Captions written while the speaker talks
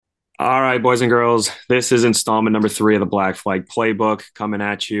All right, boys and girls, this is installment number three of the Black Flag Playbook coming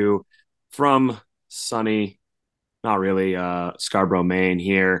at you from sunny, not really, Scarborough, Maine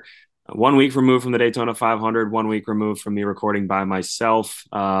here. 1 week removed from the Daytona 500, 1 week removed from me recording by myself.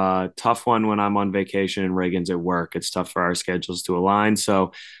 Tough one when I'm on vacation and Reagan's at work. It's tough for our schedules to align.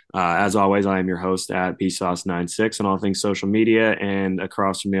 So, as always, I am your host at BSauce96 on all things social media. And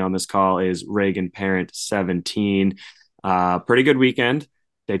across from me on this call is Reagan Parent 17. Pretty good weekend.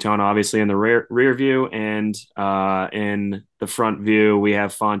 Daytona, obviously, in the rear view, and in the front view, we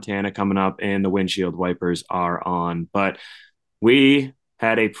have Fontana coming up, and the windshield wipers are on. But we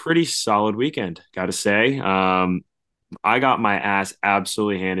had a pretty solid weekend, got to say. I got my ass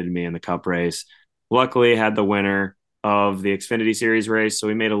absolutely handed to me in the Cup race. Luckily, had the winner of the Xfinity Series race, so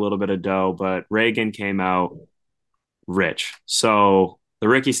we made a little bit of dough. But Reagan came out rich. So the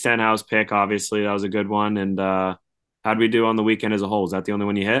Ricky Stenhouse pick, obviously, that was a good one. And how'd we do on the weekend as a whole? Is that the only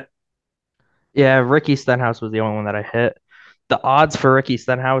one you hit? Yeah, Ricky Stenhouse was the only one that I hit. The odds for Ricky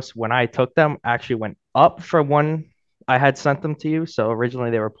Stenhouse when I took them actually went up for when I had sent them to you. So originally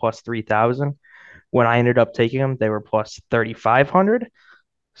they were plus 3,000. When I ended up taking them, they were plus 3,500.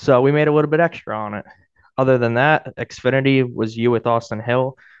 So we made a little bit extra on it. Other than that, Xfinity was you with Austin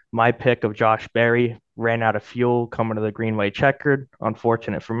Hill. My pick of Josh Berry ran out of fuel coming to the Greenway Checkered.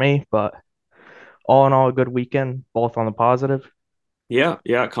 Unfortunate for me, but all in all, a good weekend, both on the positive. Yeah,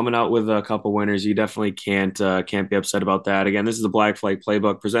 yeah, coming out with a couple winners. You definitely can't be upset about that. Again, this is the Black Flag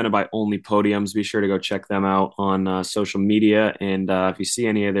Playbook presented by Only Podiums. Be sure to go check them out on social media. And if you see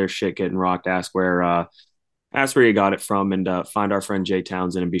any of their shit getting rocked, ask where you got it from, and find our friend Jay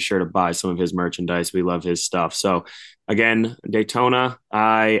Townsend and be sure to buy some of his merchandise. We love his stuff. So again, Daytona,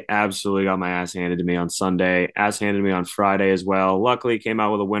 I absolutely got my ass handed to me on Sunday, ass handed to me on Friday as well. Luckily, came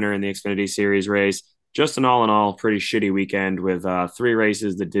out with a winner in the Xfinity Series race. Just an all in all pretty shitty weekend with three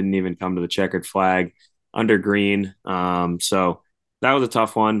races that didn't even come to the checkered flag under green. So that was a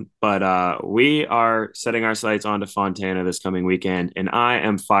tough one, but we are setting our sights onto Fontana this coming weekend, and I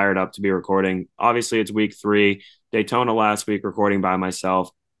am fired up to be recording. Obviously, it's week three, Daytona last week, recording by myself,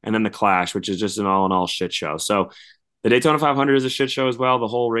 and then the Clash, which is just an all in all shit show. So the Daytona 500 is a shit show as well. The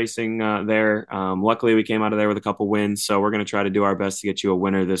whole racing there. Luckily, we came out of there with a couple wins, so we're going to try to do our best to get you a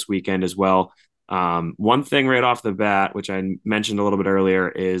winner this weekend as well. One thing right off the bat, which I mentioned a little bit earlier,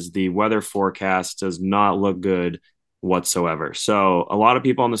 is the weather forecast does not look good whatsoever. So a lot of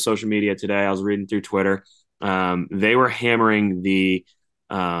people on the social media today, I was reading through Twitter, they were hammering the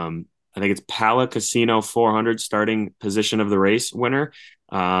I think it's Pala Casino 400 starting position of the race winner.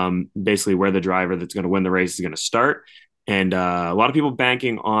 Basically where the driver that's going to win the race is going to start. And a lot of people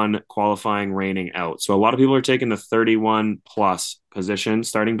banking on qualifying raining out. So a lot of people are taking the 31 plus position,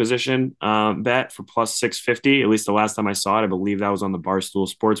 starting position bet for plus 650. At least the last time I saw it, I believe that was on the Barstool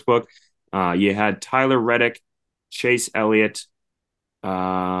Sportsbook. You had Tyler Reddick, Chase Elliott,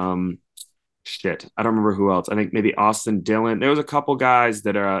 um, shit, I don't remember who else. I think maybe Austin Dillon. There was a couple guys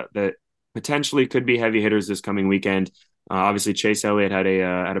that potentially could be heavy hitters this coming weekend. Obviously, Chase Elliott had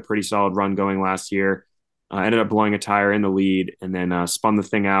a pretty solid run going last year. Ended up blowing a tire in the lead and then spun the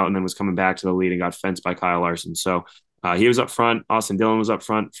thing out and then was coming back to the lead and got fenced by Kyle Larson. So he was up front. Austin Dillon was up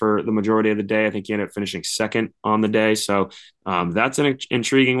front for the majority of the day. I think he ended up finishing second on the day. So that's an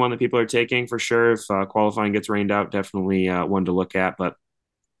intriguing one that people are taking for sure. If qualifying gets rained out, definitely one to look at. But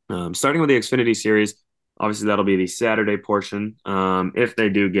starting with the Xfinity Series, obviously that'll be the Saturday portion. If they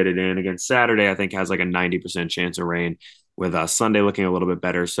do get it in again, Saturday I think has like a 90% chance of rain, with Sunday looking a little bit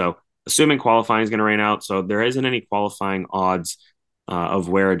better. So assuming qualifying is going to rain out, so there isn't any qualifying odds of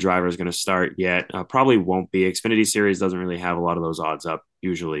where a driver is going to start yet. Probably won't be. Xfinity Series doesn't really have a lot of those odds up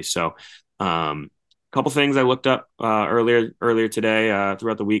usually. So a couple things I looked up earlier today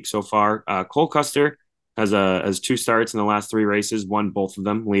throughout the week so far. Cole Custer has two starts in the last three races, won both of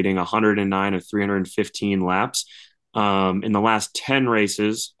them, leading 109 of 315 laps. In the last 10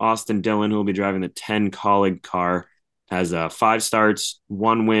 races, Austin Dillon, who will be driving the 10 Colleague car, has five starts,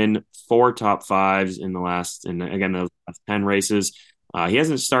 one win, four top fives in the last, and again, those last 10 races. He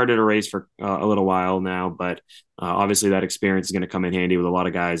hasn't started a race for a little while now, but obviously that experience is going to come in handy with a lot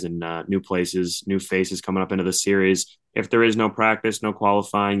of guys in new places, new faces coming up into the series. If there is no practice, no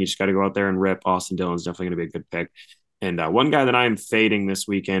qualifying, you just got to go out there and rip. Austin Dillon's definitely going to be a good pick. And one guy that I'm fading this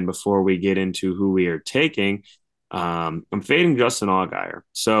weekend before we get into who we are taking, I'm fading Justin Allgaier.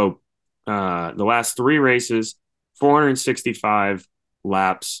 So the last three races, 465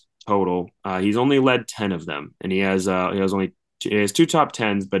 laps total. He's only led 10 of them, and he has two top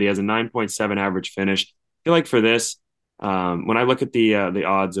tens, but he has a 9.7 average finish. I feel like for this, When I look at the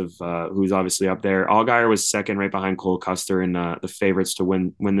odds of who's obviously up there, Allgaier was second, right behind Cole Custer, in the favorites to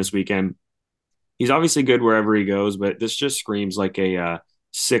win this weekend. He's obviously good wherever he goes, but this just screams like a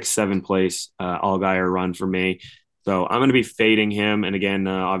 6, 7 place Allgaier run for me. So I'm going to be fading him. And again,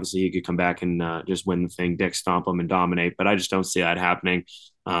 obviously he could come back and just win the thing, dick stomp him and dominate, but I just don't see that happening.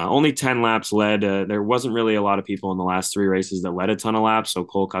 Only 10 laps led. There wasn't really a lot of people in the last three races that led a ton of laps. So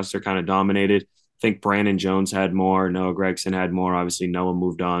Cole Custer kind of dominated. I think Brandon Jones had more. Noah Gragson had more. Obviously, Noah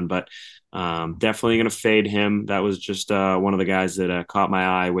moved on, but definitely going to fade him. That was just one of the guys that caught my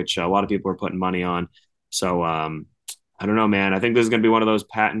eye, which a lot of people were putting money on. So I don't know, man. I think this is going to be one of those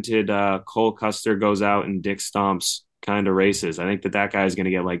patented Cole Custer goes out and dick stomps kind of races. I think that guy is going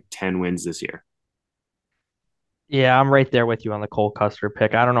to get like 10 wins this year. Yeah, I'm right there with you on the Cole Custer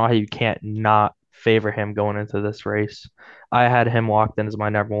pick. I don't know how you can't not favor him going into this race. I had him locked in as my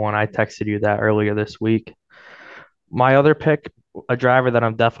number one. I texted you that earlier this week. My other pick, a driver that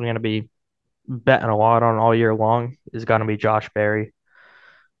I'm definitely going to be betting a lot on all year long, is going to be Josh Berry.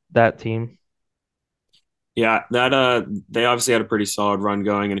 That team. Yeah, that they obviously had a pretty solid run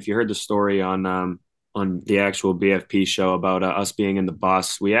going, and if you heard the story on the actual BFP show about us being in the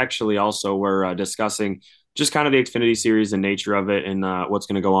bus, we actually also were discussing just kind of the Xfinity Series, the nature of it, and what's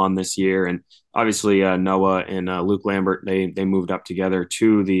going to go on this year. And obviously, Noah and Luke Lambert they moved up together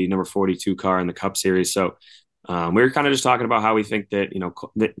to the number 42 car in the Cup Series. So we were kind of just talking about how we think that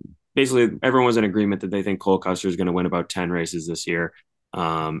that basically everyone was in agreement that they think Cole Custer is going to win about 10 races this year,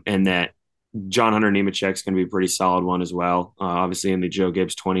 and that John Hunter Nemechek's going to be a pretty solid one as well. Obviously in the Joe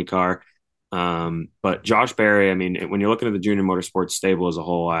Gibbs 20 car. But Josh Berry, I mean, when you're looking at the junior motorsports stable as a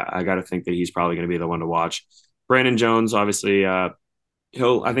whole, I got to think that he's probably going to be the one to watch. Brandon Jones, obviously, I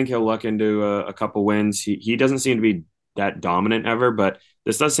think he'll luck into a couple wins. He doesn't seem to be that dominant ever, but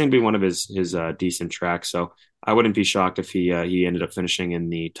this does seem to be one of his decent tracks. So I wouldn't be shocked if he ended up finishing in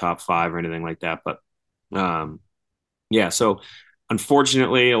the top five or anything like that. But um, yeah, so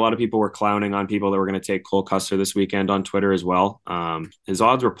unfortunately, a lot of people were clowning on people that were going to take Cole Custer this weekend on Twitter as well. His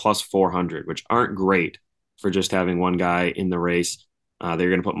odds were plus 400, which aren't great for just having one guy in the race they're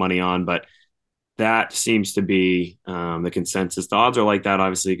going to put money on. But that seems to be the consensus. The odds are like that,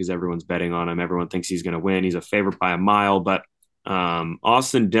 obviously, because everyone's betting on him. Everyone thinks he's going to win. He's a favorite by a mile. But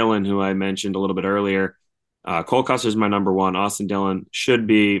Austin Dillon, who I mentioned a little bit earlier, Cole Custer is my number one. Austin Dillon should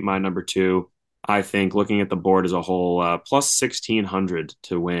be my number two. I think looking at the board as a whole, plus 1,600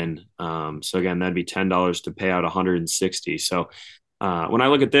 to win. So again, that'd be $10 to pay out 160. So when I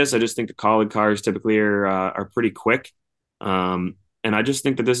look at this, I just think the Kaulig cars typically are pretty quick. And I just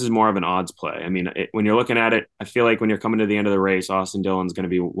think that this is more of an odds play. I mean, when you're looking at it, I feel like when you're coming to the end of the race, Austin Dillon's going to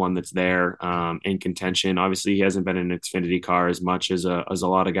be one that's there in contention. Obviously, he hasn't been in an Xfinity car as much as a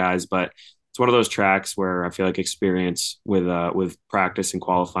lot of guys, but it's one of those tracks where I feel like experience with practice and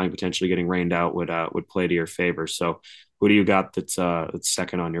qualifying potentially getting rained out would play to your favor. So, who do you got that's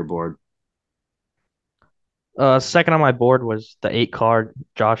second on your board? Second on my board was the 8 card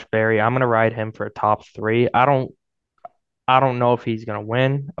Josh Berry. I'm gonna ride him for a top three. I don't know if he's gonna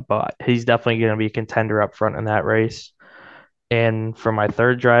win, but he's definitely gonna be a contender up front in that race. And for my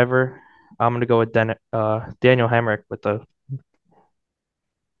third driver, I'm gonna go with Daniel Hemrick with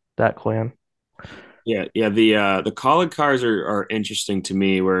that clan. Yeah. The Kaulig cars are interesting to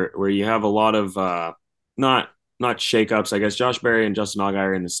me, where you have a lot of not not shakeups. I guess Josh Berry and Justin Allgaier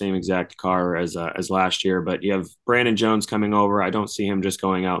are in the same exact car as last year, but you have Brandon Jones coming over. I don't see him just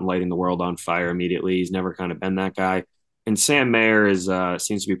going out and lighting the world on fire immediately. He's never kind of been that guy. And Sam Mayer is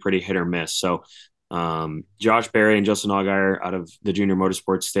seems to be pretty hit or miss. So Josh Berry and Justin Allgaier out of the Junior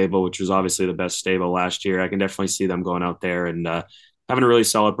Motorsports stable, which was obviously the best stable last year. I can definitely see them going out there and having a really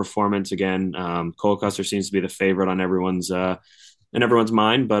solid performance again. Cole Custer seems to be the favorite on everyone's in everyone's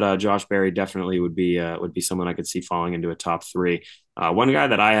mind, but Josh Berry definitely would be someone I could see falling into a top three. One guy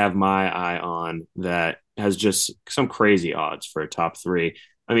that I have my eye on that has just some crazy odds for a top three.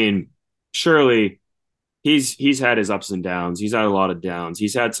 I mean, surely he's had his ups and downs. He's had a lot of downs.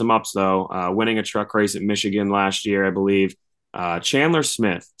 He's had some ups though. Winning a truck race at Michigan last year, I believe. Chandler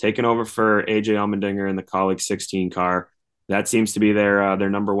Smith taking over for AJ Allmendinger in the Kaulig 16 car. That seems to be their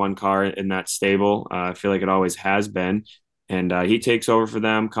number one car in that stable. I feel like it always has been. And he takes over for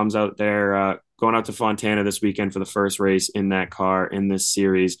them, comes out there, going out to Fontana this weekend for the first race in that car in this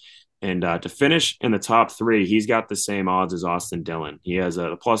series. And to finish in the top three, he's got the same odds as Austin Dillon. He has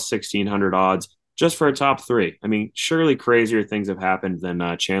a plus 1,600 odds just for a top three. I mean, surely crazier things have happened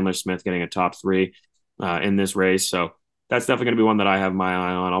than Chandler Smith getting a top three in this race. So that's definitely going to be one that I have my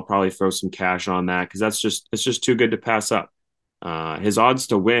eye on. I'll probably throw some cash on that because it's just too good to pass up. His odds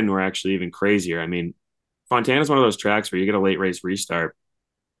to win were actually even crazier. I mean, Fontana's one of those tracks where you get a late race restart,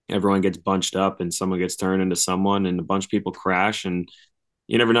 everyone gets bunched up and someone gets turned into someone and a bunch of people crash and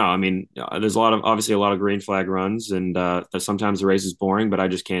you never know. I mean, there's obviously a lot of green flag runs and sometimes the race is boring, but I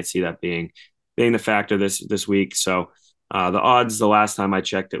just can't see that being the factor this week. So the odds the last time I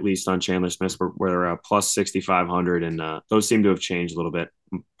checked, at least on Chandler Smith, were plus 6,500, and those seem to have changed a little bit.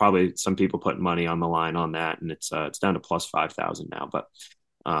 Probably some people putting money on the line on that, and it's down to plus 5,000 now. But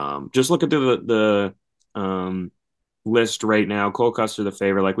just looking through the list right now, Cole Custer the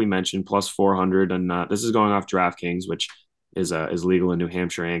favorite, like we mentioned, plus 400, and this is going off DraftKings, which is legal in New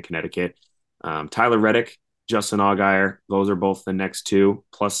Hampshire and Connecticut. Tyler Reddick, Justin Allgaier, those are both the next two,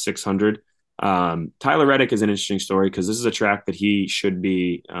 plus 600. Tyler Reddick is an interesting story because this is a track that he should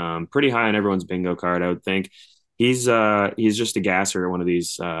be pretty high on everyone's bingo card, I would think. He's just a gasser at one of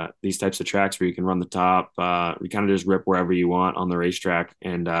these types of tracks where you can run the top, you kind of just rip wherever you want on the racetrack,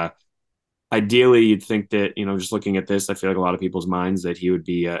 and ideally, you'd think that, just looking at this, I feel like a lot of people's minds that he would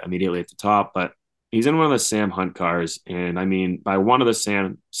be immediately at the top, but he's in one of the Sam Hunt cars. And I mean, by one of the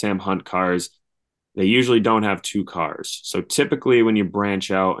Sam Hunt cars, they usually don't have two cars. So typically, when you branch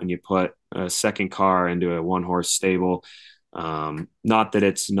out and you put a second car into a one horse stable, not that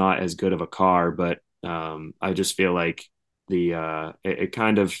it's not as good of a car, but I just feel like it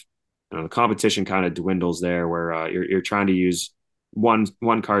kind of, the competition kind of dwindles there where you're trying to use one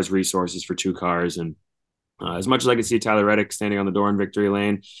car's resources for two cars. And as much as I can see Tyler Reddick standing on the door in victory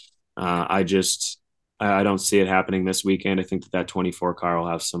lane, I don't see it happening this weekend. I think that 24 car will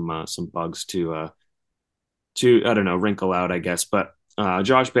have some bugs to I don't know, wrinkle out, I guess. But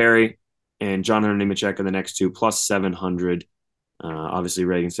Josh Berry and Jonathan Nemechek are the next two, plus 700. Obviously,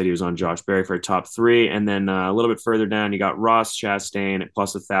 Reagan said he was on Josh Berry for a top three. And then a little bit further down, you got Ross Chastain at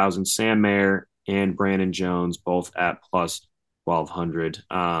plus 1,000, Sam Mayer and Brandon Jones both at plus 1,200.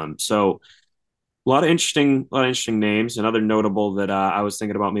 So a lot of interesting names. Another notable that I was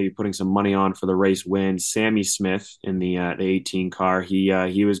thinking about maybe putting some money on for the race win, Sammy Smith in the 18 car.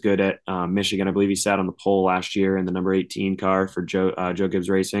 He was good at Michigan. I believe he sat on the pole last year in the number 18 car for Joe Gibbs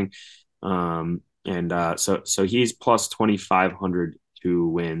Racing. So he's plus 2,500 to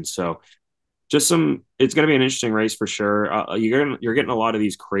win. So it's going to be an interesting race for sure. You're getting a lot of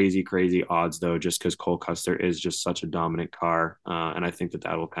these crazy odds though, just because Cole Custer is just such a dominant car, and I think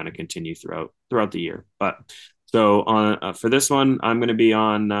that will kind of continue throughout the year. But so on for this one, I'm going to be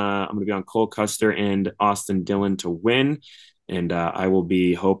on Cole Custer and Austin Dillon to win, and I will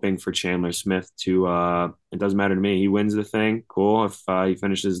be hoping for Chandler Smith to. It doesn't matter to me. He wins the thing. Cool. If he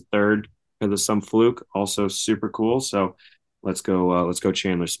finishes third because of some fluke, also super cool. So. Let's go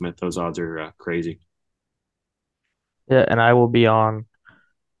Chandler Smith. Those odds are crazy. Yeah, and I will be on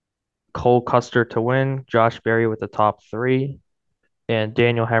Cole Custer to win, Josh Berry with the top three, and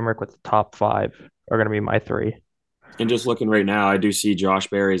Daniel Hemrick with the top five are going to be my three. And just looking right now, I do see Josh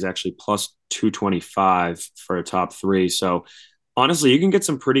Berry is actually plus 225 for a top three. So honestly, you can get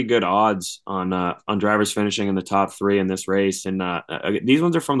some pretty good odds on drivers finishing in the top three in this race. And these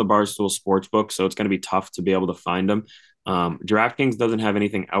ones are from the Barstool Sportsbook, so it's going to be tough to be able to find them. DraftKings doesn't have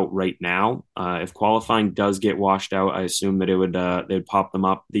anything out right now. If qualifying does get washed out, I assume that they'd pop them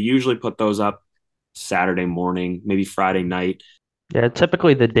up. They usually put those up Saturday morning, maybe Friday night. Yeah,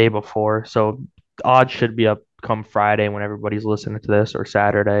 typically the day before. So odds should be up come Friday when everybody's listening to this, or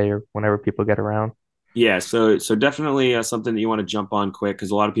Saturday, or whenever people get around. Yeah, so definitely something that you want to jump on quick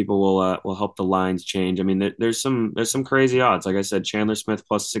because a lot of people will help the lines change. I mean, there's some crazy odds. Like I said, Chandler Smith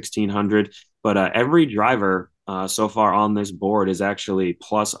plus 1,600, but every driver so far on this board is actually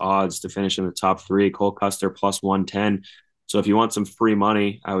plus odds to finish in the top three. Cole Custer plus 110. So if you want some free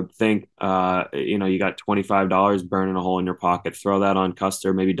money, I would think you got $25 burning a hole in your pocket. Throw that on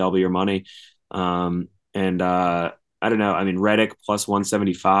Custer, maybe double your money. And I don't know. I mean, Reddick plus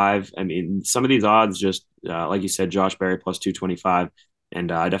 175. I mean, some of these odds just, like you said, Josh Berry plus 225.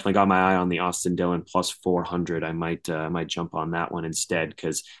 And I definitely got my eye on the Austin Dillon plus 400. I might jump on that one instead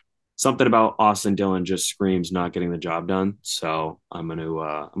because something about Austin Dillon just screams not getting the job done. So I'm going to,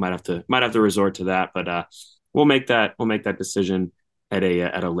 I might have to resort to that, but we'll make that decision at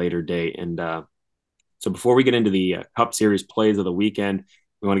a later date. And so before we get into the Cup Series plays of the weekend,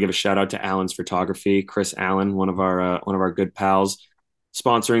 we want to give a shout out to Allen's Photography, Chris Allen, one of our good pals,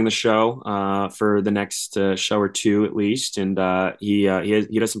 sponsoring the show for the next show or two at least, and he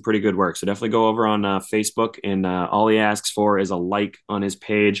does some pretty good work. So definitely go over on Facebook, and all he asks for is a like on his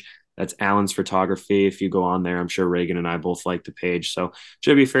page. That's Allen's Photography. If you go on there, I'm sure Reagan and I both like the page, so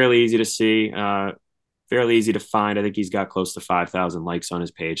should be fairly easy to see. Fairly easy to find. I think he's got close to 5,000 likes on his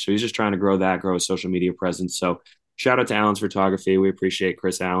page. So he's just trying to grow his social media presence. So shout out to Allen's Photography. We appreciate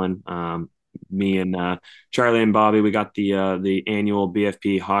Chris Allen me and Charlie and Bobby, we got the annual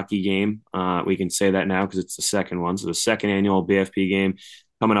BFP hockey game. We can say that now because it's the second one. So the second annual BFP game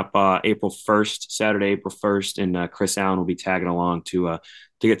coming up April 1st, Saturday, April 1st, and Chris Allen will be tagging along to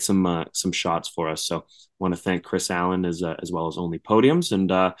get some shots for us. So I want to thank Chris Allen as well as Only Podiums. And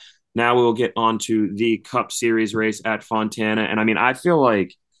now we'll get on to the Cup Series race at Fontana. And I mean, I feel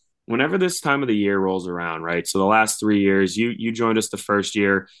like whenever this time of the year rolls around, right? So the last 3 years, you joined us the first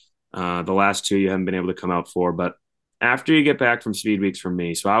year. The last two you haven't been able to come out for, but after you get back from speed weeks from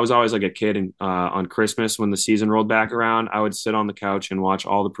me, so I was always like a kid on Christmas when the season rolled back around. I would sit on the couch and watch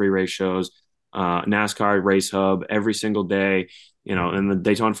all the pre-race shows, NASCAR Race Hub every single day. And the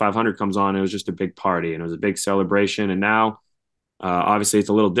Daytona 500 comes on. It was just a big party and it was a big celebration. And now obviously, it's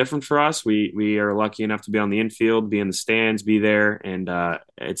a little different for us. We are lucky enough to be on the infield, be in the stands, be there, and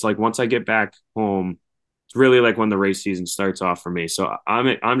it's like once I get back home, it's really like when the race season starts off for me. So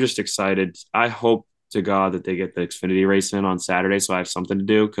I'm just excited. I hope to God that they get the Xfinity race in on Saturday, so I have something to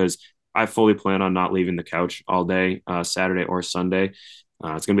do because I fully plan on not leaving the couch all day, Saturday or Sunday.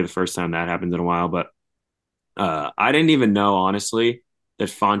 It's gonna be the first time that happens in a while, but I didn't even know honestly that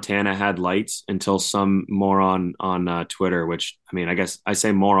Fontana had lights until some moron on Twitter, which I mean, I guess I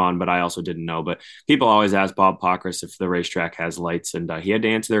say moron, but I also didn't know. But people always ask Bob Pockrass if the racetrack has lights, and he had to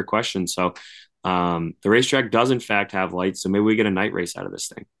answer their question. So the racetrack does in fact have lights, so maybe we get a night race out of this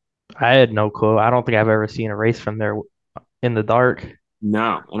thing. I had no clue. I don't think I've ever seen a race from there in the dark.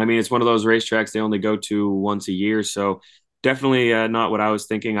 No, and I mean it's one of those racetracks they only go to once a year, so definitely not what I was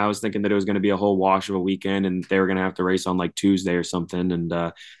thinking. I was thinking that it was going to be a whole wash of a weekend, and they were going to have to race on like Tuesday or something. And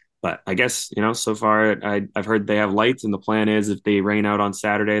but I guess so far I've heard they have lights, and the plan is if they rain out on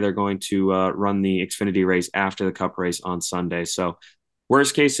Saturday, they're going to run the Xfinity race after the Cup race on Sunday. So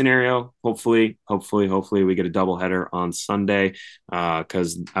worst case scenario, hopefully we get a doubleheader on Sunday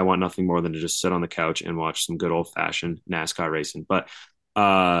because I want nothing more than to just sit on the couch and watch some good old fashioned NASCAR racing. But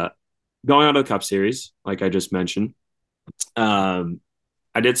uh, going on to the Cup Series, like I just mentioned, um,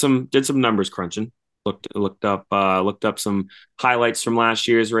 I did some numbers crunching. Looked up some highlights from last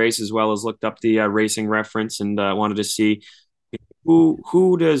year's race as well as looked up the Racing Reference and wanted to see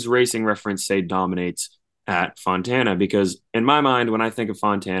who does Racing Reference say dominates at Fontana, because in my mind when I think of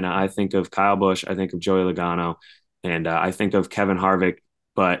Fontana I think of Kyle Busch, I think of Joey Logano, and I think of Kevin Harvick,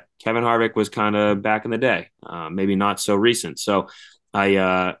 but Kevin Harvick was kind of back in the day, maybe not so recent. So I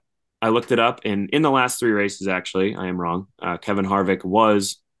uh, I looked it up, and in the last three races, actually, I am wrong. Kevin Harvick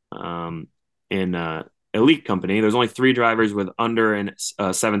was in elite company. There's only three drivers with under an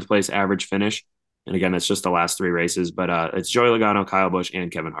seventh place average finish, and again, it's just the last three races. But it's Joey Logano, Kyle Busch,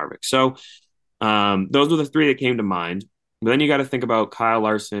 and Kevin Harvick. So those were the three that came to mind. But then you got to think about Kyle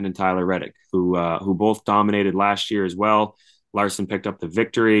Larson and Tyler Reddick, who both dominated last year as well. Larson picked up the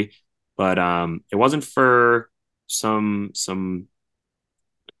victory, but it wasn't for some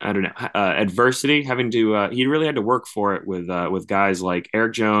I don't know adversity. Having to he really had to work for it with guys like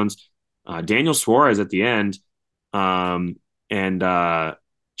Eric Jones, Daniel Suarez at the end, and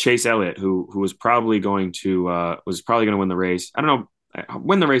Chase Elliott, who was probably going to win the race. I don't know.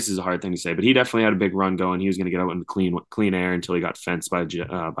 Win the race is a hard thing to say, but he definitely had a big run going. He was going to get out in the clean air until he got fenced by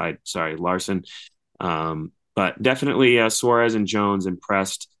Larson. But definitely Suarez and Jones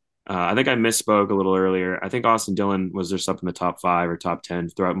impressed. I think I misspoke a little earlier. I think Austin Dillon was just up in the top 5 or top 10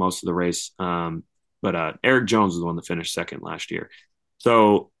 throughout most of the race. But Eric Jones was the one that finished second last year.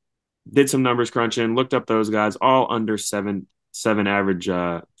 So did some numbers crunching, looked up those guys, all under seven average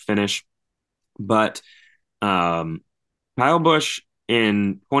finish. But Kyle Busch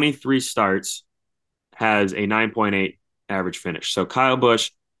in 23 starts has a 9.8 average finish. So Kyle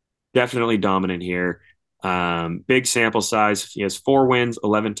Busch definitely dominant here. Big sample size. He has 4 wins,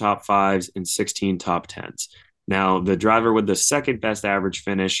 11 top 5s, and 16 top 10s. Now, the driver with the second best average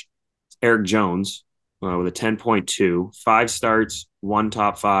finish, Eric Jones, with a 10.2, 5 starts, 1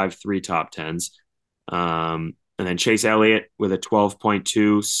 top 5, 3 top 10s. And then Chase Elliott with a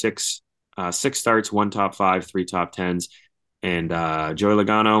 12.2, 6 starts, 1 top 5, 3 top 10s. And Joey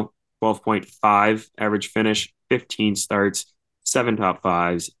Logano, 12.5 average finish, 15 starts, 7 top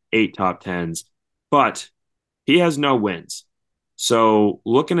 5s, 8 top 10s. But he has no wins. So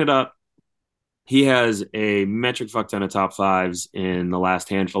looking it up, he has a metric fuck ton of top 5s in the last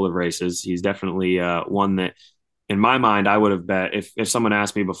handful of races. He's definitely one that, in my mind, I would have bet if someone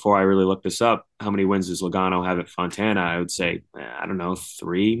asked me before I really looked this up, how many wins does Logano have at Fontana? I would say, I don't know,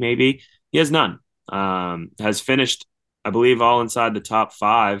 3 maybe. He has none. Has finished, I believe, all inside the top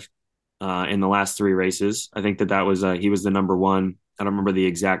 5 in the last 3 races. I think that was he was the number one. I don't remember the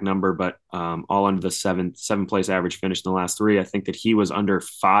exact number, but all under the seventh place average finish in the last 3. I think that he was under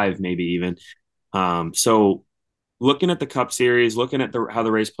 5, maybe even. So looking at the Cup Series, looking at how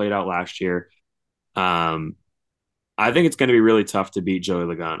the race played out last year, um, I think it's going to be really tough to beat Joey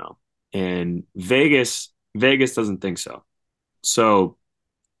Logano, and Vegas doesn't think so. So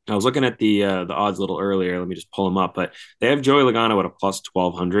I was looking at the odds a little earlier. Let me just pull them up, but they have Joey Logano at a plus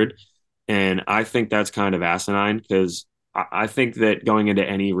 1200, and I think that's kind of asinine because I think that going into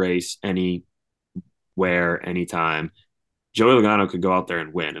any race, anywhere, anytime, Joey Logano could go out there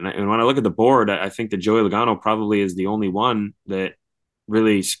and win. And when I look at the board, I think that Joey Logano probably is the only one that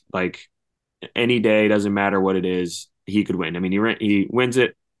really like any day, doesn't matter what it is, he could win. I mean, he wins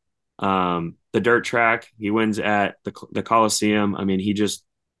it the dirt track. He wins at the Coliseum. I mean, he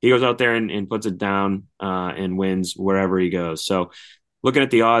goes out there and puts it down and wins wherever he goes. So looking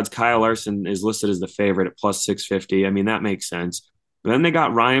at the odds, Kyle Larson is listed as the favorite at plus 650. I mean, that makes sense. But then they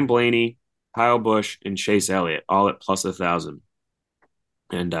got Ryan Blaney, Kyle Busch, and Chase Elliott all at plus 1,000.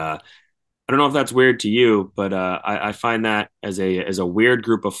 And I don't know if that's weird to you, but I find that as a weird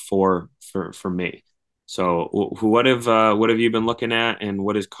group of four for me. So what have you been looking at, and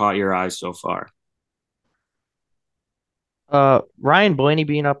what has caught your eyes so far? Ryan Blaney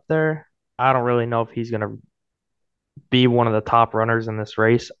being up there, I don't really know if he's gonna be one of the top runners in this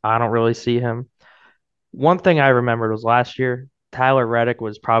race. I don't really see him. One thing I remembered was last year, Tyler Reddick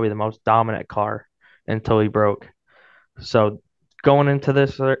was probably the most dominant car until he broke. So going into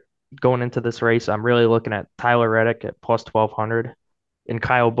this going into this race, I'm really looking at Tyler Reddick at plus 1200 and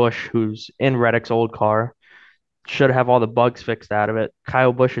Kyle Busch, who's in Reddick's old car, should have all the bugs fixed out of it.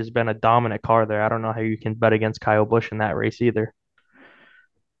 Kyle Busch has been a dominant car there. I don't know how you can bet against Kyle Busch in that race either.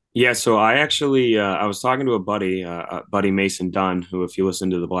 Yeah, so I actually I was talking to buddy Mason Dunn, who, if you listen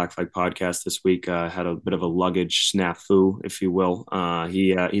to the Black Flag podcast this week, had a bit of a luggage snafu, if you will.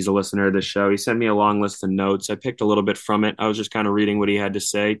 He's a listener of the show. He sent me a long list of notes. I picked a little bit from it. I was just kind of reading what he had to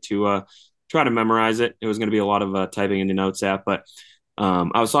say to try to memorize it. It was going to be a lot of typing into Notes app, but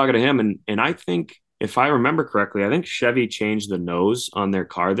I was talking to him, and I think if I remember correctly, I think Chevy changed the nose on their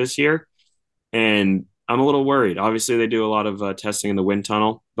car this year, and I'm a little worried. Obviously, they do a lot of testing in the wind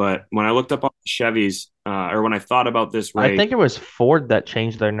tunnel, but when I looked up all the Chevys, or when I thought about this I race, think it was Ford that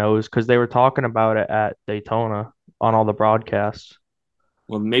changed their nose because they were talking about it at Daytona on all the broadcasts.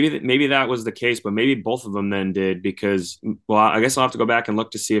 well, maybe that was the case, but maybe both of them then did because, well, I guess I'll have to go back and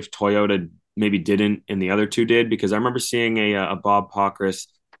look to see if Toyota maybe didn't and the other two did, because I remember seeing a Bob Pockrass,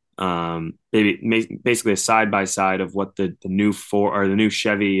 maybe basically a side by side of what the new Ford or the new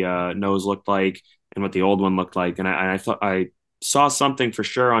Chevy nose looked like and what the old one looked like, and I thought I saw something for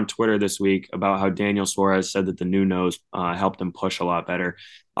sure on Twitter this week about how Daniel Suarez said that the new nose helped him push a lot better.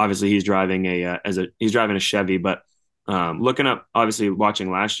 Obviously, he's driving a Chevy, but looking up, obviously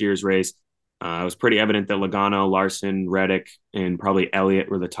watching last year's race, it was pretty evident that Logano, Larson, Reddick, and probably Elliott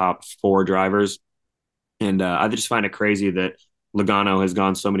were the top four drivers. And I just find it crazy that Logano has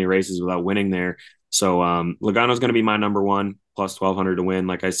gone so many races without winning there. So Logano is going to be my number one, plus 1,200 to win,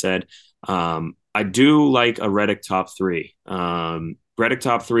 like I said. I do like a Reddick top three. Reddick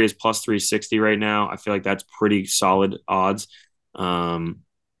top three is plus 360 right now. I feel like that's pretty solid odds. Um,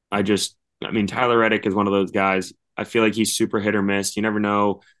 I mean, Tyler Reddick is one of those guys. I feel like he's super hit or miss. You never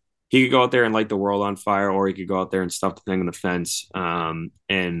know. He could go out there and light the world on fire, or he could go out there and stuff the thing in the fence.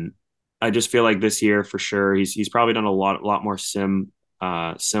 And I just feel like this year for sure, he's probably done a lot more sim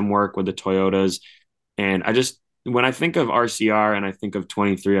work with the Toyotas. And when I think of RCR and I think of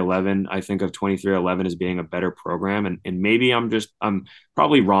 2311, I think of 2311 as being a better program. And maybe I'm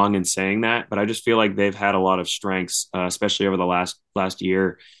probably wrong in saying that, but I just feel like they've had a lot of strengths, especially over the last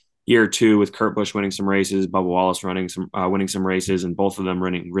year or two, with Kurt Busch winning some races, Bubba Wallace winning some races, and both of them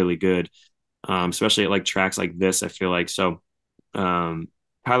running really good, especially at like tracks like this. I feel like so. Um,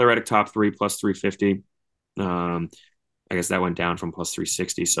 Tyler Reddick top three plus 350. Um, I guess that went down from plus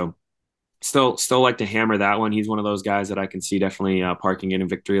 360. So still like to hammer that one. He's one of those guys that I can see definitely parking in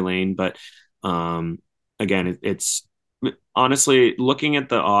victory lane. But um, again, it's honestly looking at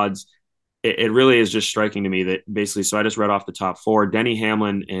the odds. It really is just striking to me that basically. So I just read off the top four: Denny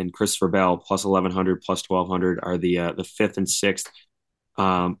Hamlin and Christopher Bell plus 1,100 plus 1,200 are the fifth and sixth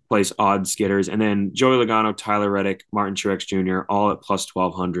place odds getters, and then Joey Logano, Tyler Reddick, Martin Truex Jr. all at plus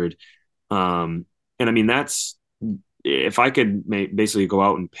 1,200. And I mean that's if I could basically go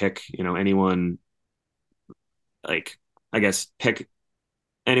out and pick, anyone, like, I guess pick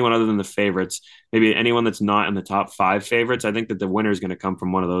anyone other than the favorites, maybe anyone that's not in the top five favorites, I think that the winner is going to come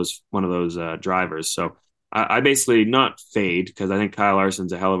from one of those drivers. So I basically not fade because I think Kyle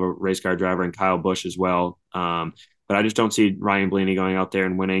Larson's a hell of a race car driver and Kyle Busch as well. But I just don't see Ryan Blaney going out there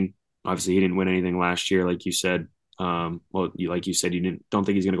and winning. Obviously, he didn't win anything last year, like you said. Like you said, you don't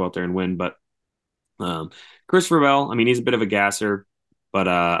think he's going to go out there and win, but Um, Christopher Bell, I mean, he's a bit of a gasser, but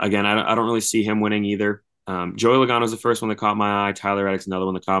again, I don't really see him winning either. Joey Logano's the first one that caught my eye. Tyler Reddick's another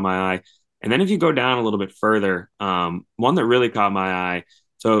one that caught my eye. And then if you go down a little bit further, one that really caught my eye.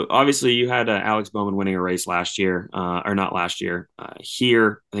 So obviously you had Alex Bowman winning a race last year, or not last year,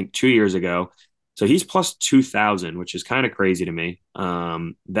 here, I think 2 years ago. So he's plus 2,000, which is kind of crazy to me.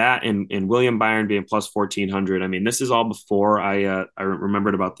 That and William Byron being plus 1,400. I mean, this is all before I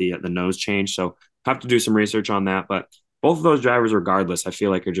remembered about the nose change. So have to do some research on that. But both of those drivers, regardless, I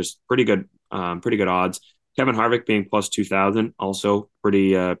feel like are just pretty good odds. Kevin Harvick being plus 2,000, also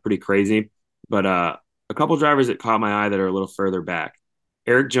pretty crazy. But a couple drivers that caught my eye that are a little further back.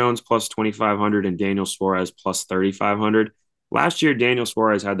 Eric Jones plus 2,500 and Daniel Suarez plus 3,500. Last year, Daniel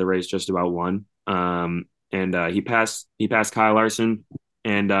Suarez had the race just about won. And he passed Kyle Larson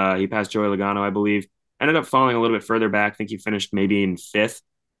and he passed Joey Logano, I believe. Ended up falling a little bit further back. I think he finished maybe in fifth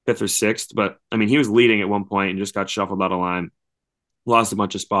or sixth. But I mean, he was leading at one point and just got shuffled out of line, lost a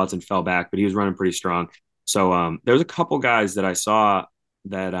bunch of spots and fell back, but he was running pretty strong. So there's a couple guys that I saw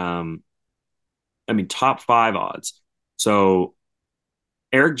that I mean, top five odds. So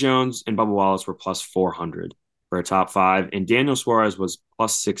Eric Jones and Bubba Wallace were plus 400 for a top five, and Daniel Suarez was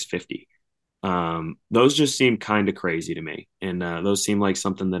plus 650. Those just seem kind of crazy to me, and those seem like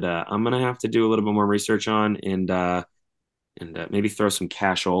something that I'm gonna have to do a little bit more research on, and maybe throw some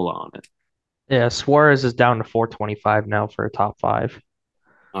cashola on it. Yeah, Suarez is down to 425 now for a top five.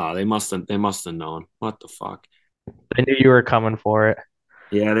 Oh, they must have known. What the fuck? I knew you were coming for it.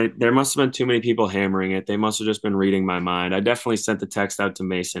 Yeah, there must have been too many people hammering it. They must have just been reading my mind. I definitely sent the text out to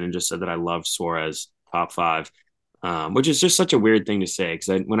Mason and just said that I love Suarez top five, which is just such a weird thing to say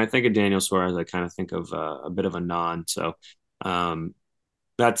because when I think of Daniel Suarez, I kind of think of a bit of a non. So um,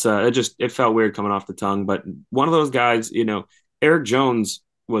 that's it felt weird coming off the tongue. But one of those guys, Eric Jones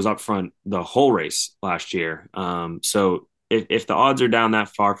was up front the whole race last year. So if the odds are down that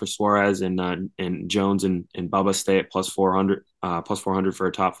far for Suarez and Jones and Bubba stay at plus 400 for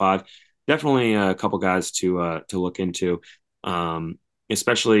a top five, definitely a couple guys to look into.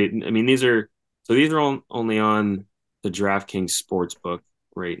 Especially, I mean, these are only on the DraftKings Sportsbook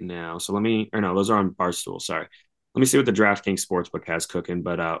right now. So or no, those are on Barstool. Sorry. Let me see what the DraftKings Sportsbook has cooking.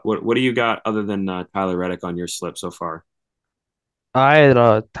 But what do you got other than Tyler Reddick on your slip so far? I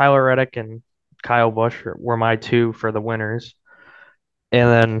had Tyler Reddick and Kyle Busch were my two for the winners. And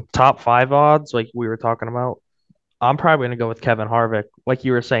then top five odds, like we were talking about, I'm probably going to go with Kevin Harvick. Like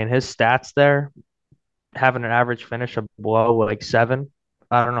you were saying, his stats there, having an average finish of below like 7.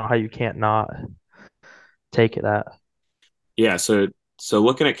 I don't know how you can't not take that. Yeah, so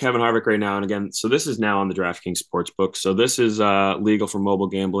looking at Kevin Harvick right now, and again, so this is now on the DraftKings Sportsbook. So this is legal for mobile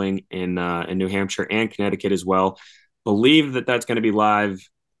gambling in New Hampshire and Connecticut as well. Believe that that's going to be live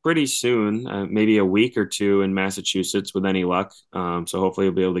pretty soon, maybe a week or two in Massachusetts with any luck. So hopefully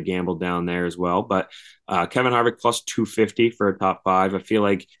you'll be able to gamble down there as well. But Kevin Harvick plus 250 for a top five. I feel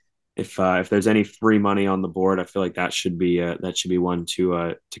like if there's any free money on the board, I feel like that should be one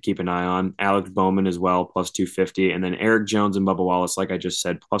to keep an eye on. Alex Bowman as well, plus 250, and then Eric Jones and Bubba Wallace, like I just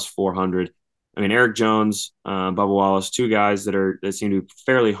said, plus 400. I mean, Eric Jones, Bubba Wallace, two guys that seem to be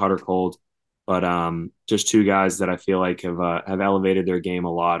fairly hot or cold, but just two guys that I feel like have elevated their game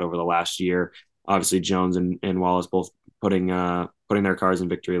a lot over the last year. Obviously, Jones and Wallace both putting their cars in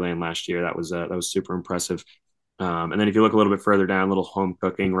victory lane last year. That was super impressive. And then if you look a little bit further down, a little home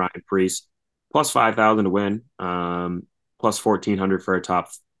cooking, Ryan Preece, plus 5,000 to win, plus 1,400 for a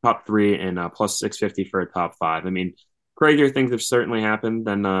top three, and plus 650 for a top five. I mean, crazier things have certainly happened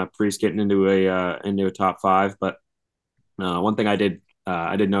than Preece getting into a top five. But one thing I did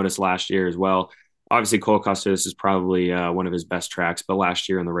notice last year as well. Obviously, Cole Custer, this is probably one of his best tracks, but last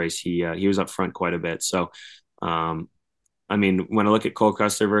year in the race, he was up front quite a bit. So, um, I mean, when I look at Cole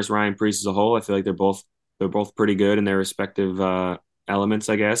Custer versus Ryan Preece as a whole, I feel like they're both pretty good in their respective elements,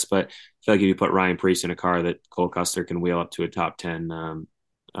 I guess. But I feel like if you put Ryan Preece in a car that Cole Custer can wheel up to a top 10,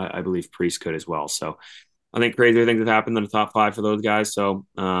 I believe Preece could as well. So I think crazier things have happened than the top five for those guys. So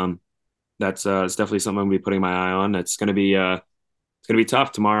that's it's definitely something I'm gonna be putting my eye on. It's gonna be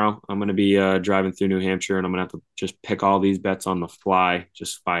tough tomorrow. I'm gonna be driving through New Hampshire, and I'm gonna have to just pick all these bets on the fly,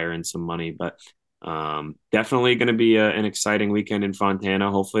 just fire in some money. But definitely going to be an exciting weekend in Fontana.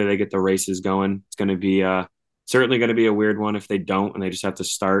 Hopefully, they get the races going. It's going to be certainly going to be a weird one if they don't and they just have to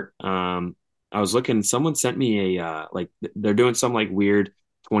start. I was looking. Someone sent me like they're doing some like weird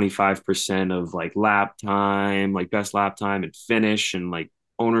 25% of like lap time, like best lap time and finish, and like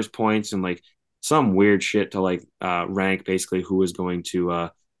owners points and like some weird shit to like rank basically who was going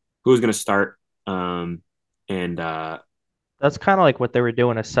to start. And That's kind of like what they were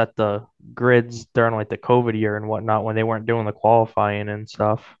doing to set the grids during like the COVID year and whatnot when they weren't doing the qualifying and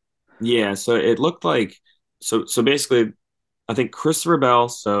stuff. Yeah, so it looked like so basically I think Christopher Bell,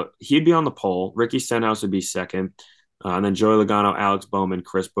 so he'd be on the pole. Ricky Stenhouse would be second, and then Joey Logano, Alex Bowman,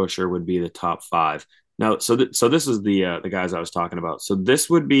 Chris Buescher would be the top five. Now, so this is the guys I was talking about. So this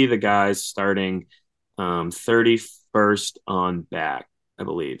would be the guys starting 31st on back, I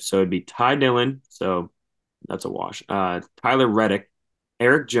believe. So it'd be Ty Dillon, so that's a wash. Tyler Reddick,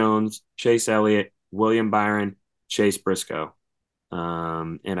 Eric Jones, Chase Elliott, William Byron, Chase Briscoe,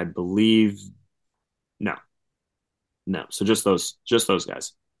 and I believe no, no. So just those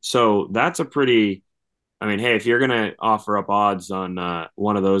guys. So that's a pretty. I mean, hey, if you're gonna offer up odds on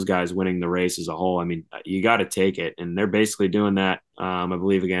one of those guys winning the race as a whole, I mean, you got to take it, and they're basically doing that. I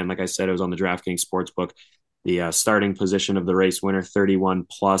believe again, like I said, it was on the DraftKings Sportsbook. The starting position of the race winner, 31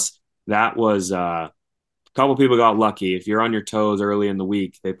 plus. That was a couple people got lucky. If you're on your toes early in the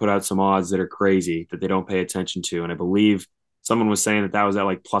week, they put out some odds that are crazy that they don't pay attention to, and I believe someone was saying that that was at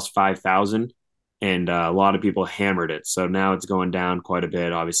like plus 5,000 and a lot of people hammered it. So now it's going down quite a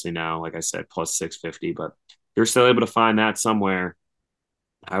bit. Obviously now, like I said, plus 650. But if you're still able to find that somewhere,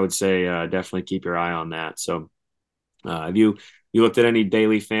 I would say definitely keep your eye on that. So have you looked at any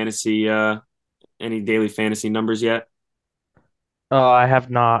daily fantasy numbers yet? I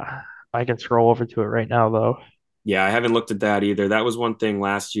have not. I can scroll over to it right now though. Yeah, I haven't looked at that either. That was one thing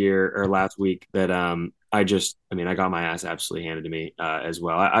last year or last week that I mean I got my ass absolutely handed to me as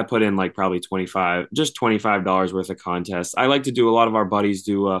well. I put in like probably $25 worth of contests. I like to do a lot of our buddies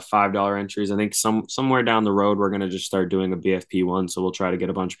do $5 entries. I think somewhere down the road we're gonna just start doing a BFP one, so we'll try to get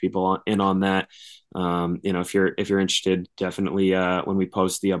a bunch of people in on that. If you're interested, definitely when we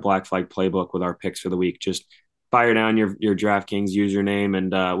post the Black Flag playbook with our picks for the week, just fire down your DraftKings username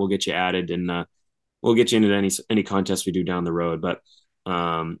and we'll get you added and we'll get you into any contest we do down the road. But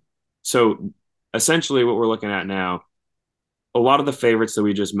so essentially, what we're looking at now, a lot of the favorites that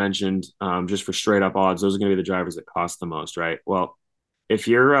we just mentioned, just for straight up odds, those are going to be the drivers that cost the most, right? Well, if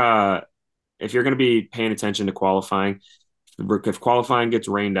you're uh, if you're going to be paying attention to qualifying, if qualifying gets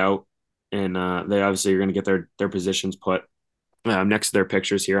rained out, and they obviously are going to get their positions put next to their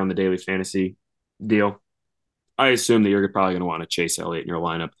pictures here on the daily fantasy deal. I assume that you're probably going to want to Chase Elliott in your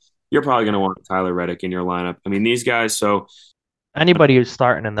lineup. You're probably going to want Tyler Reddick in your lineup. I mean, these guys. So Anybody who's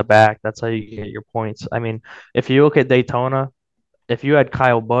starting in the back, that's how you get your points. I mean, if you look at Daytona, if you had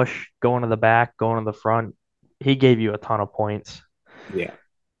Kyle Busch going to the back, going to the front, he gave you a ton of points. yeah,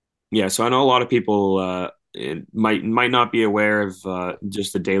 yeah. So I know a lot of people might not be aware of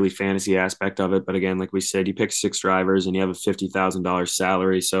just the daily fantasy aspect of it. But again, like we said, you pick six drivers and you have a $50,000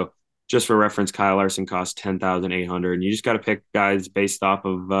 salary. So just for reference, Kyle Larson costs 10,800, and you just got to pick guys based off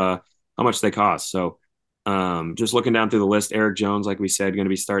of how much they cost. So just looking down through the list, Eric Jones, like we said, going to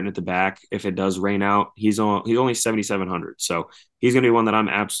be starting at the back. If it does rain out, he's only 7,700, so he's going to be one that I'm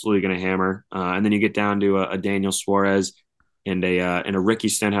absolutely going to hammer. And then you get down to a Daniel Suarez and a Ricky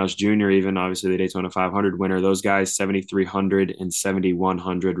Stenhouse Jr. Even obviously the Daytona 500 winner. Those guys 7,300 and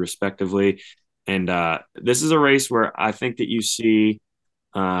 7,100 respectively. And this is a race where I think that you see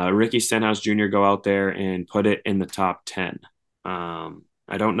Ricky Stenhouse Jr. go out there and put it in the top 10.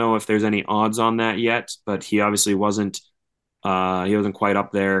 I don't know if there's any odds on that yet, but he obviously he wasn't quite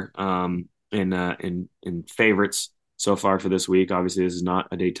up there in favorites so far for this week. Obviously, this is not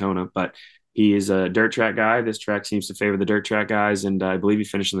a Daytona, but he is a dirt track guy. This track seems to favor the dirt track guys, and I believe he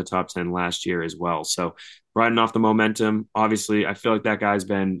finished in the top 10 last year as well. So riding off the momentum, obviously, I feel like that guy's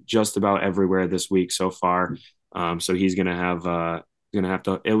been just about everywhere this week so far. So he's gonna have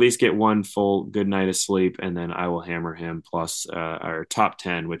to at least get one full good night of sleep, and then I will hammer him plus our top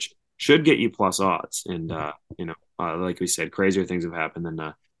 10, which should get you plus odds. And like we said, crazier things have happened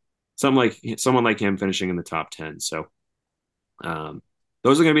than someone like him finishing in the top 10. So um,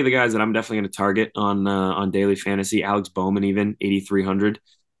 those are going to be the guys that I'm definitely going to target on daily fantasy. Alex Bowman, even 8,300.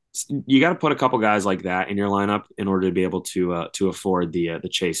 You got to put a couple guys like that in your lineup in order to be able to afford the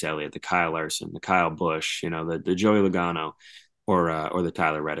Chase Elliott, the Kyle Larson, the Kyle Busch, the Joey Logano, or the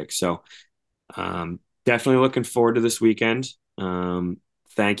Tyler Reddick. So definitely looking forward to this weekend.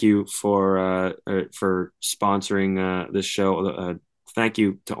 Thank you for sponsoring this show. Thank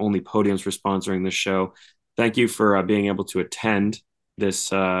you to Only Podiums for sponsoring this show. Thank you for being able to attend this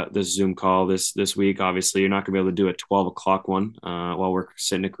Zoom call this week. Obviously, you're not going to be able to do a 12 o'clock one while we're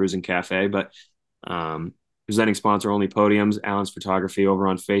sitting at Cruising Cafe, but presenting sponsor Only Podiums, Allen's Photography over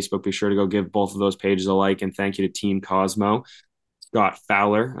on Facebook. Be sure to go give both of those pages a like, and thank you to Team Cosmo, Scott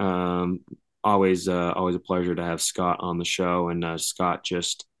Fowler. Always a pleasure to have Scott on the show, and Scott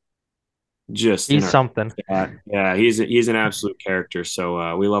just just in He's our something. chat. Yeah, he's an absolute character.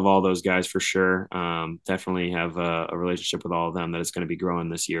 So we love all those guys for sure. Definitely have a relationship with all of them that is going to be growing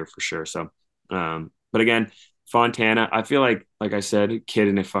this year for sure. So, but again, Fontana, I feel like I said, kid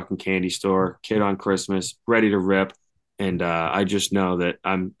in a fucking candy store, kid on Christmas, ready to rip. And I just know that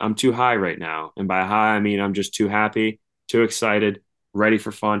I'm too high right now. And by high, I mean I'm just too happy, too excited, ready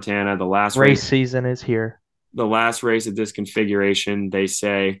for Fontana. Race season is here. The last race of this configuration, they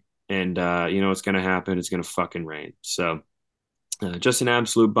say, and you know what's going to happen. It's going to fucking rain. So just an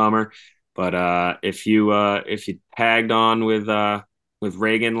absolute bummer. But if you tagged on with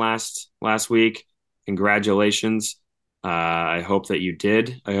Reagan last week, congratulations. I hope that you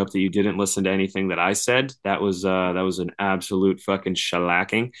did. I hope that you didn't listen to anything that I said. That was an absolute fucking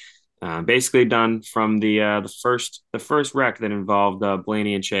shellacking. Basically done from the first wreck that involved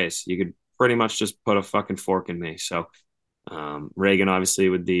Blaney and Chase. You could pretty much just put a fucking fork in me. So Reagan obviously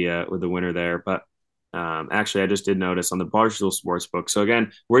with the winner there, but actually I just did notice on the Barstool Sportsbook. So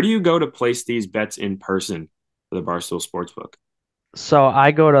again, where do you go to place these bets in person for the Barstool Sportsbook? So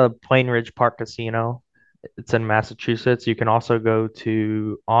I go to Plain Ridge Park Casino. It's in Massachusetts. You can also go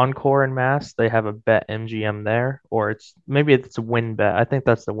to Encore in Mass. They have a Bet MGM there, or maybe it's a Win Bet. I think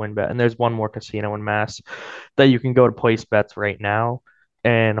that's the Win Bet. And there's one more casino in Mass that you can go to place bets right now.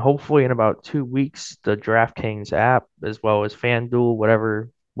 And hopefully in about 2 weeks, the DraftKings app, as well as FanDuel,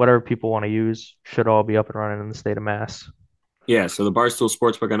 whatever people want to use, should all be up and running in the state of Mass. Yeah, so the Barstool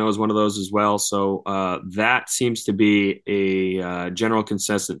Sportsbook I know is one of those as well. So that seems to be a general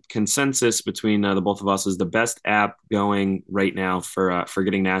consensus between the both of us is the best app going right now for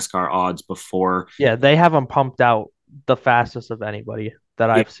getting NASCAR odds before. Yeah, they have them pumped out the fastest of anybody that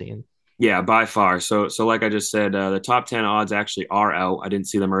Yeah, I've seen. yeah, by far. So like I just said, the top 10 odds actually are out. I didn't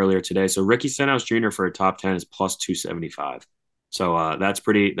see them earlier today. So Ricky Stenhouse Jr. for a top 10 is plus 275. So that's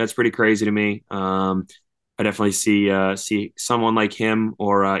pretty crazy to me. I definitely see someone like him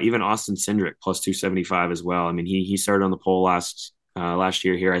or even Austin Cindric plus 275 as well. I mean, he started on the pole last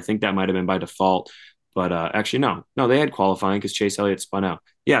year here. I think that might have been by default, but actually no, they had qualifying because Chase Elliott spun out.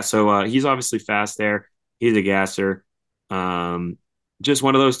 Yeah, so he's obviously fast there. He's a gasser. Um, just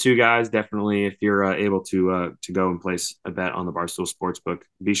one of those two guys. Definitely, if you're able to go and place a bet on the Barstool Sportsbook,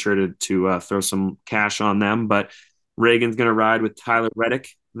 be sure to throw some cash on them. But Reagan's going to ride with Tyler Reddick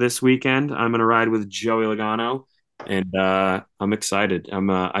this weekend. I'm going to ride with Joey Logano, and I'm excited.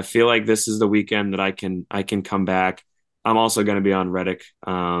 I feel like this is the weekend that I can come back. I'm also going to be on Reddick,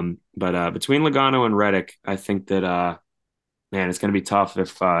 but between Logano and Reddick, I think that man, it's going to be tough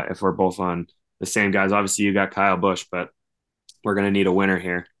if we're both on the same guys. Obviously, you got Kyle Busch, but we're going to need a winner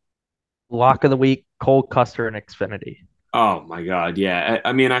here. Lock of the week, Cole Custer and Xfinity. Oh my God, yeah.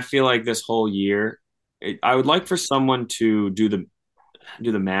 I mean, I feel like this whole year, I would like for someone to do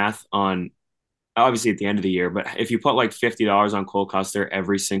the math on obviously at the end of the year, but if you put like $50 on Cole Custer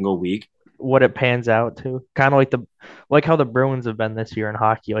every single week, What it pans out to, kind of like how the Bruins have been this year in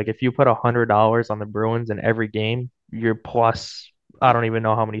hockey. Like if you put $100 on the Bruins in every game, you're plus I don't even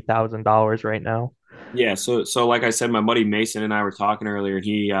know how many $1,000 right now. yeah. So like I said, my buddy Mason and I were talking earlier, and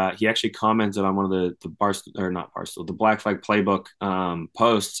he actually commented on one of the Barstool or not Barstool, the Black Flag Playbook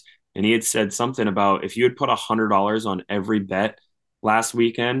posts, and he had said something about if you had put $100 on every bet last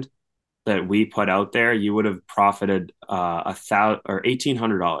weekend that we put out there, you would have profited 1,000 or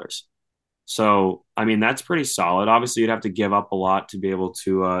 $1,800. So, I mean, that's pretty solid. Obviously, you'd have to give up a lot to be able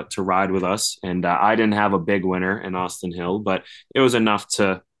to ride with us. And I didn't have a big winner in Austin Hill, but it was enough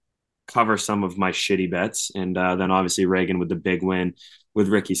to cover some of my shitty bets. And then obviously Reagan with the big win with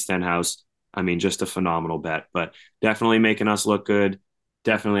Ricky Stenhouse. I mean, just a phenomenal bet, but definitely making us look good.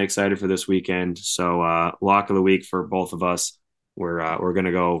 Definitely excited for this weekend. So lock of the week for both of us. We're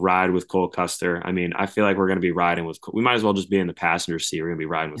gonna go ride with Cole Custer. I mean, I feel like we're gonna be riding with. We might as well just be in the passenger seat. We're gonna be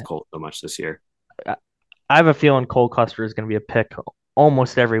riding with Cole so much this year. I I have a feeling Cole Custer is going to be a pick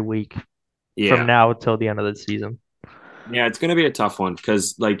almost every week from Yeah, now till the end of the season. yeah, it's gonna be a tough one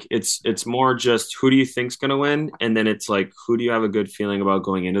because like it's more just who do you think's gonna win, and then it's like who do you have a good feeling about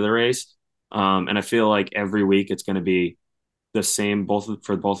going into the race. And I feel like every week it's gonna be the same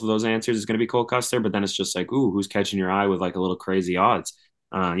for both of those answers. It's gonna be Cole Custer, but then it's just like ooh, who's catching your eye with like a little crazy odds.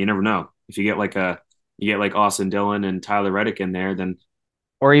 You never know if you get like Austin Dillon and Tyler Reddick in there, then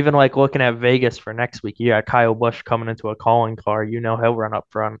Or even like looking at Vegas for next week, you got Kyle Busch coming into a calling car. You know he'll run up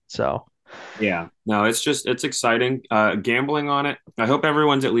front. So yeah, no, it's exciting. Gambling on it. I hope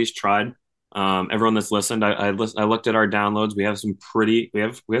everyone's at least tried. Everyone that's listened, I looked at our downloads. We have some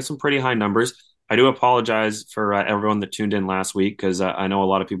pretty high numbers. I do apologize for everyone that tuned in last week because I know a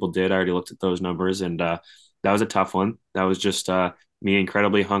lot of people did. I already looked at those numbers, and that was a tough one. That was just me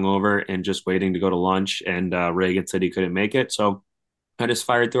incredibly hungover and just waiting to go to lunch, and Reagan said he couldn't make it, so I just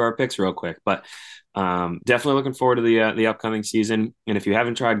fired through our picks real quick. But definitely looking forward to the upcoming season. And if you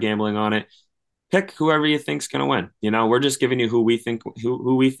haven't tried gambling on it, pick whoever you think's going to win. We're just giving you who we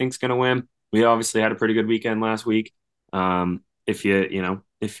think's going to win. We obviously had a pretty good weekend last week. If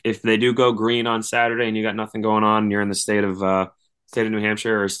if they do go green on Saturday and you got nothing going on, and you're in the state of New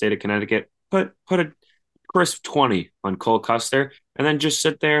Hampshire or state of Connecticut, put a crisp 20 on Cole Custer and then just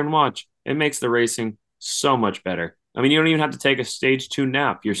sit there and watch. It makes the racing so much better. I mean, you don't even have to take a stage 2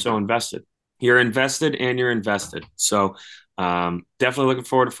 nap. You're so invested. You're invested and you're invested. So definitely looking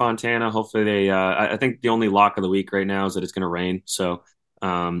forward to Fontana. Hopefully I think the only lock of the week right now is that it's going to rain. So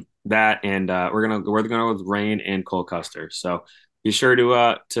that and we're gonna go with rain and Cole Custer. So be sure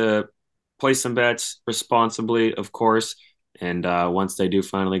to place some bets responsibly, of course. And once they do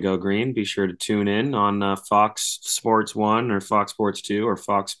finally go green, be sure to tune in on Fox Sports One or Fox Sports Two or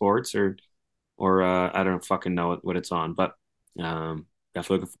Fox Sports or I don't fucking know what it's on, but definitely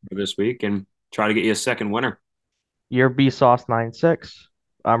looking forward to this week and try to get you a second winner. Your B Sauce 96.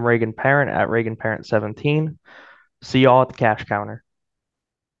 I'm Reagan Parent at Reagan Parent 17. See y'all at the cash counter.